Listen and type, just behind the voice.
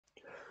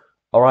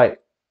All right,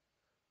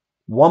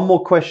 one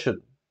more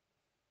question.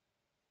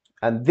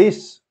 And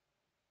this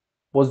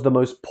was the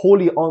most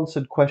poorly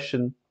answered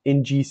question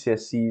in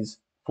GCSEs,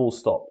 full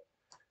stop.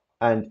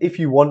 And if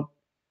you want,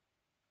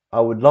 I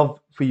would love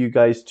for you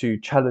guys to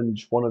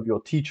challenge one of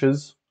your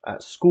teachers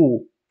at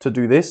school to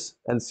do this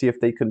and see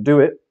if they can do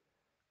it.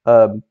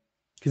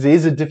 Because it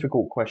is a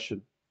difficult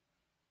question.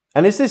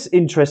 And it's this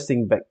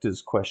interesting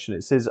vectors question.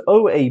 It says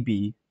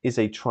OAB is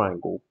a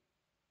triangle.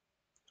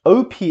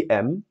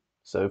 OPM,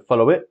 so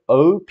follow it,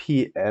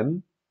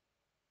 OPM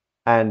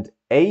and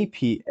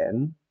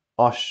APN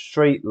are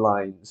straight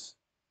lines.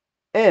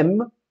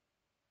 M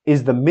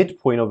is the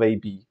midpoint of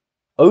AB.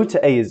 O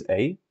to A is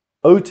A.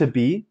 O to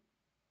B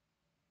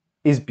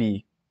is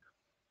B.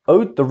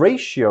 The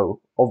ratio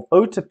of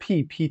O to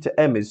P, P to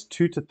M is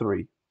 2 to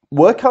 3.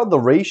 Work out the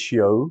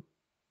ratio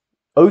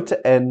O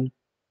to N,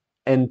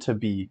 N to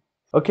B.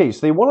 Okay,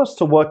 so they want us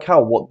to work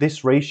out what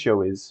this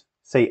ratio is,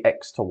 say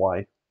X to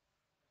Y.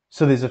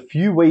 So there's a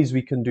few ways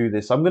we can do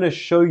this. I'm going to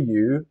show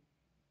you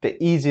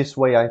the easiest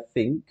way I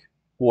think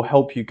will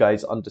help you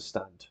guys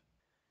understand.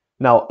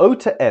 Now, O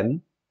to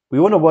N, we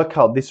want to work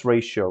out this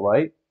ratio,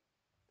 right?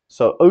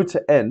 So O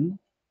to N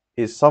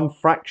is some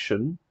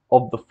fraction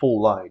of the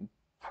full line,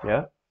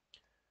 yeah?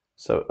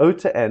 So O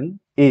to N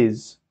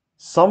is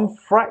some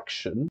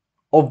fraction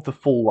of the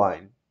full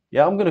line.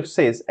 Yeah, I'm going to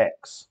say it's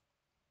X.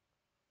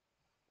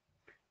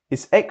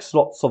 It's X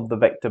lots of the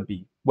vector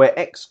B, where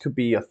X could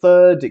be a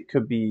third, it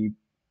could be,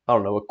 I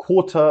don't know, a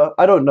quarter,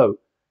 I don't know.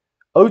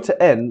 O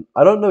to N,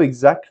 I don't know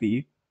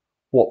exactly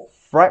what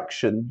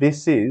fraction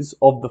this is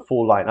of the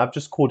full line. I've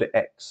just called it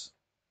X.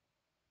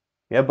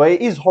 Yeah, but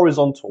it is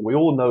horizontal. We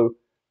all know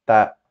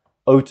that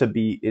O to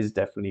B is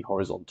definitely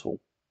horizontal.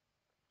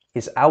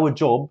 It's our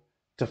job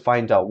to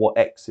find out what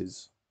X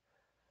is.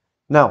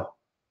 Now,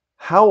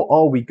 how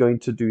are we going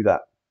to do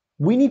that?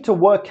 We need to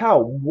work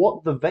out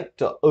what the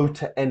vector O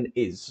to N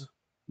is,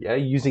 yeah,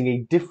 using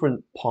a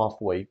different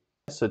pathway.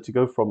 So to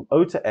go from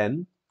O to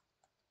N,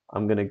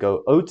 I'm going to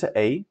go O to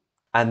A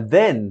and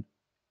then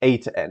A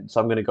to N.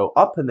 So I'm going to go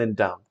up and then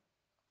down.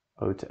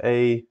 O to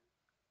A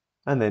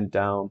and then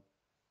down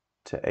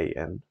to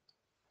AN.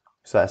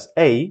 So that's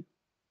A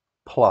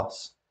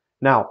plus.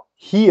 Now,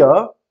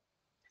 here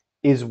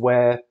is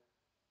where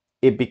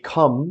it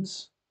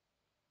becomes,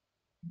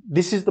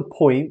 this is the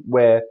point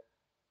where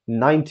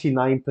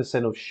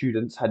 99% of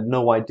students had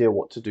no idea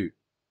what to do.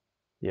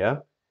 Yeah.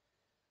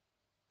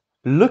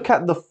 Look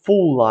at the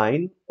full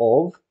line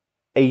of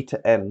A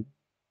to N.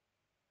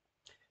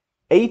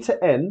 A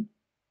to N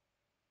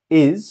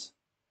is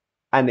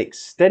an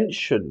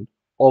extension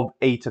of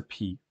A to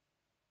P.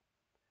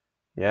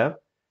 Yeah.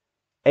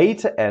 A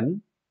to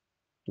N,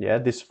 yeah,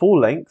 this full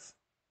length,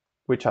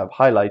 which I've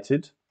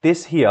highlighted,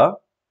 this here,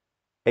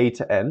 A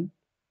to N,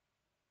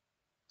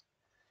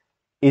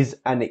 is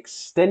an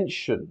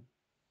extension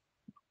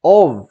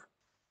of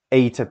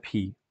A to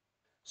P.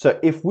 So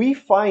if we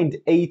find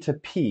A to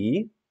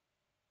P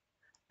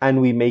and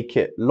we make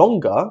it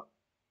longer,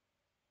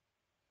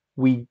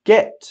 we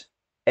get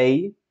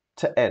A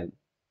to N.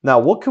 Now,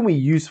 what can we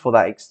use for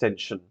that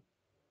extension?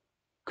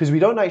 Because we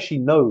don't actually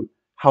know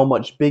how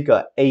much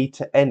bigger A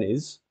to N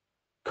is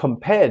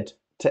compared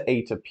to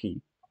A to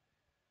P.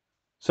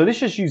 So let's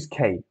just use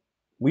K.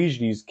 We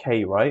usually use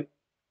K, right?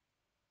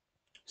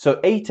 So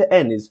A to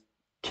N is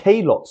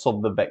K lots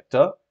of the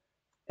vector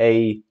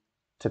A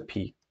to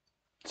P.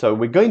 So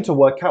we're going to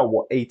work out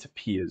what A to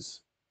P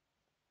is.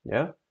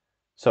 Yeah.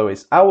 So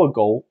it's our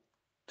goal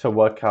to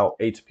work out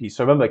A to P.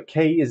 So remember,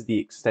 K is the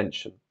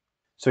extension.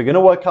 So we're going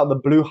to work out the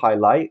blue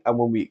highlight, and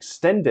when we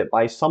extend it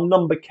by some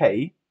number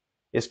K,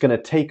 it's going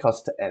to take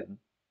us to N.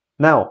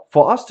 Now,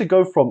 for us to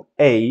go from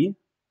A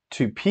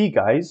to P,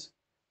 guys,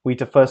 we need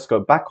to first go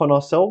back on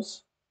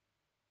ourselves.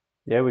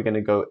 Yeah, we're going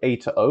to go A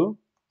to O,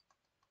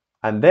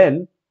 and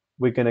then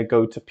we're going to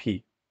go to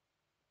P.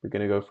 We're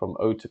going to go from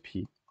O to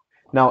P.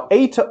 Now,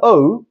 A to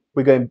O,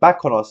 we're going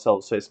back on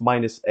ourselves, so it's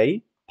minus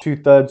A.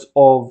 2/3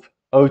 of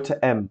O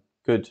to M.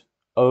 Good.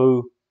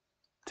 O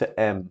to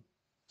M.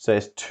 So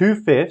it's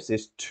 2/5,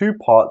 it's 2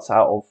 parts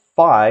out of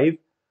 5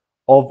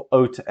 of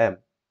O to M.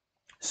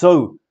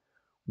 So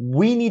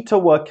we need to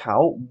work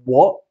out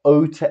what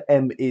O to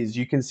M is.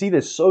 You can see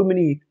there's so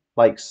many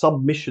like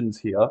submissions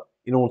here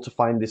in order to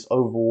find this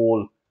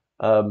overall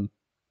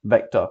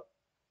vector.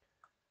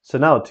 So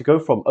now to go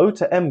from O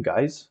to M,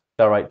 guys,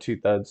 all right,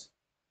 2/3.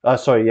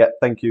 Sorry, yeah,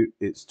 thank you.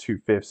 It's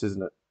 2/5,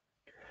 isn't it?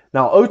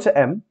 Now O to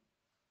M,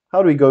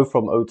 how do we go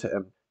from O to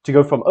M? To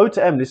go from O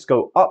to M, let's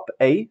go up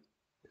A,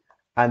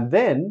 and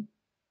then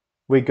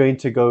we're going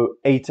to go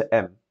A to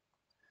M.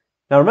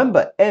 Now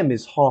remember, M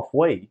is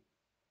halfway.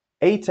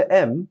 A to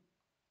M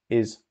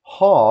is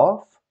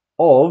half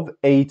of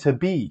A to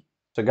B.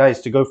 So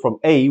guys, to go from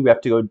A, we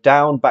have to go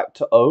down back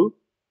to O,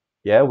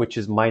 yeah, which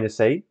is minus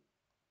A.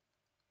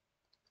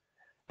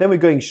 Then we're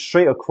going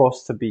straight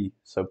across to B,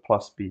 so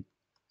plus B.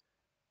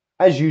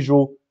 As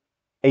usual,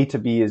 A to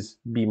B is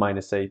B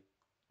minus A.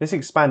 Let's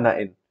expand that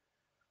in.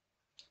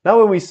 Now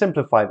when we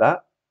simplify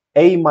that,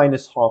 A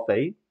minus half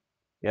A,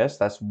 yes,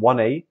 that's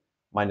 1A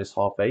minus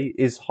half a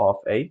is half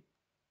a.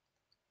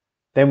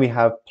 Then we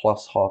have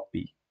plus half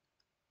b.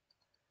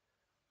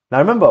 Now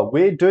remember,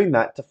 we're doing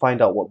that to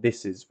find out what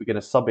this is. We're going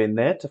to sub in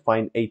there to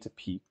find a to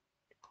p.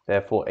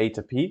 Therefore, a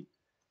to p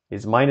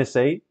is minus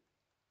a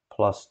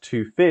plus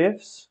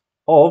 2/5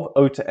 of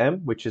o to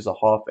m, which is a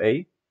half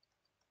a,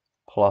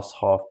 plus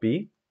half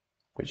b,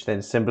 which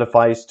then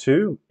simplifies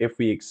to, if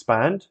we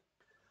expand,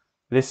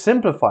 let's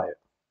simplify it.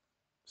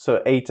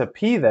 So a to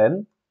p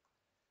then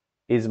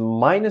is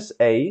minus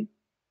a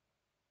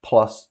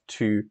plus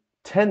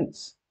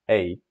 2/10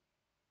 a.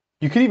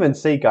 You could even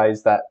say,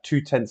 guys, that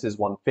 2/10 is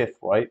 1/5,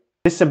 right?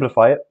 Let's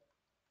simplify it.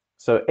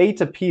 So a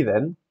to p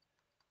then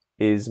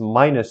is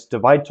minus,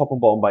 divide top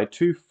and bottom by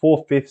 2,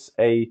 4/5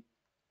 a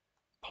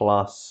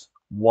plus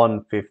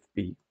 1/5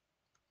 b.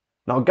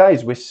 Now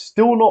guys, we're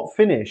still not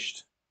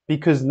finished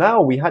because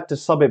now we had to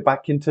sub it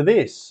back into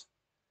this.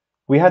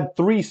 We had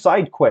 3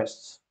 side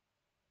quests.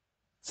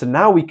 So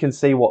now we can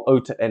say what O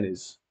to n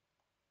is.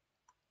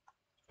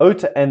 O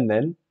to n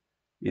then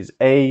is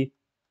a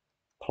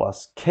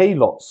plus k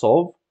lots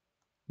of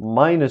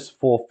minus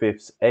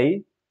 4/5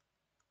 a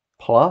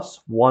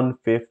plus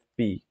 1/5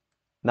 b.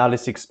 Now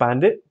let's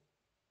expand it.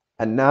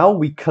 And now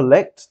we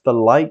collect the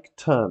like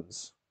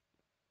terms.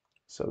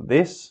 So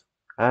this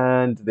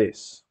and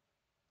this.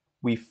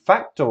 We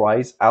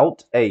factorize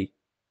out a.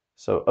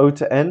 So O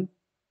to n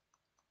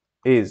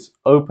is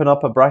open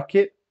up a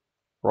bracket,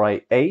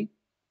 write a.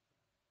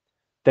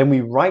 Then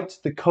we write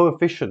the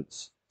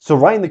coefficients. So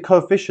writing the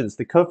coefficients,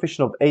 the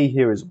coefficient of a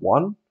here is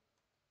 1.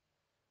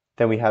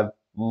 Then we have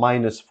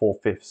minus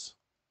 4/5.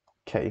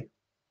 Okay.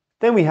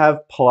 Then we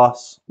have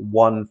plus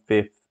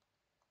 1/5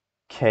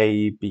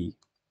 kb.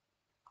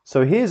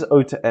 So here's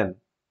O to n.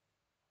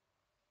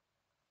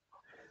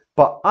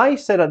 But I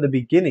said at the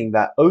beginning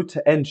that O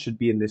to n should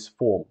be in this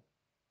form.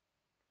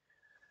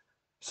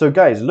 So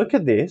guys, look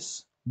at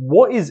this.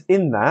 What is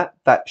in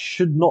that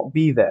should not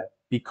be there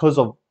because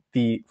of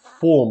the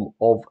form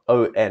of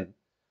ON?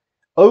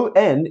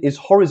 ON is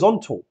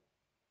horizontal.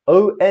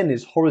 ON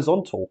is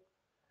horizontal.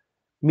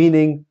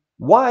 Meaning,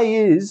 why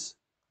is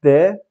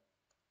there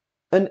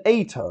an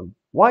A term?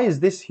 Why is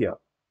this here?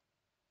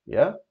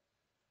 Yeah?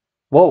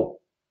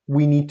 Well,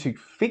 we need to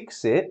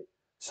fix it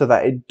so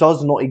that it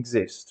does not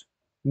exist.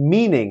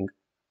 Meaning,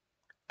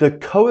 the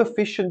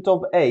coefficient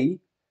of A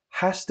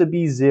has to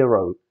be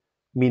 0.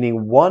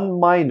 Meaning 1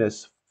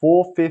 minus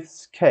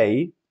 4/5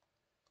 k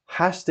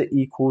has to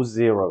equal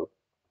 0.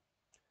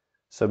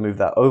 So move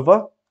that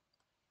over.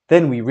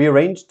 Then we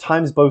rearrange,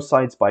 times both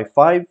sides by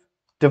 5,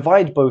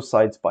 divide both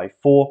sides by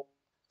 4.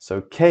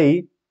 So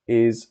k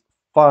is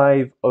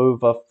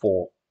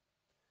 5/4.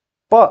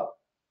 But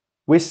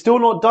we're still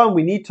not done.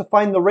 We need to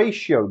find the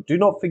ratio. Do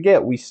not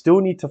forget, we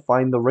still need to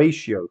find the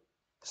ratio.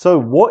 So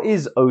what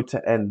is O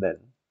to n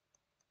then?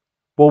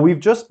 Well, we've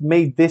just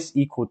made this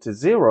equal to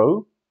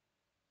 0.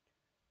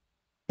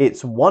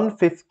 It's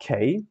 1/5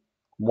 k.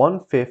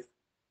 1/5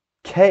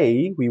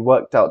 k we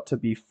worked out to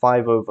be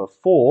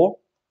 5/4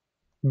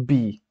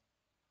 b.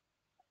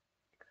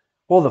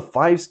 Well, the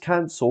 5's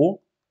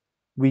cancel.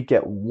 We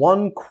get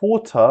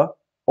 1/4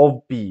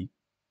 of b.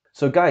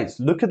 So guys,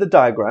 look at the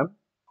diagram.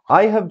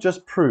 I have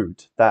just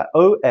proved that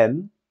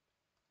ON,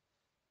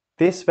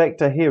 this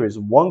vector here is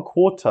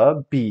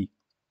 1/4 b.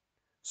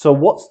 So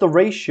what's the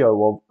ratio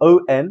of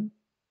ON,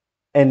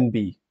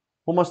 NB?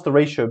 What must the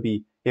ratio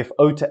be if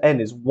O to n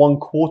is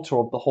 1/4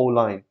 of the whole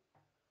line?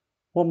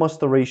 What must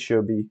the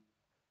ratio be?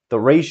 The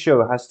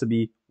ratio has to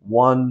be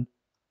 1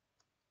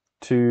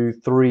 to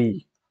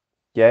 3.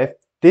 Yeah, if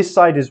this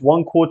side is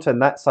 1/4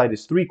 and that side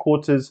is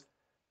 3/4,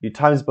 you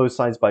times both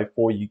sides by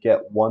 4, you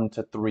get 1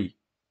 to 3.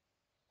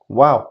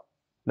 Wow.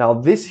 Now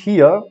this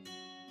here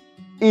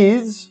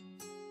is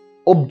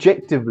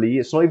objectively,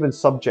 it's not even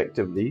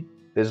subjectively,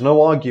 there's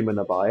no argument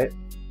about it.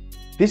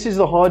 This is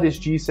the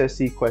hardest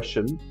GCSE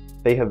question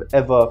they have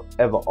ever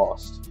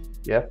asked.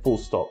 Yeah, full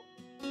stop.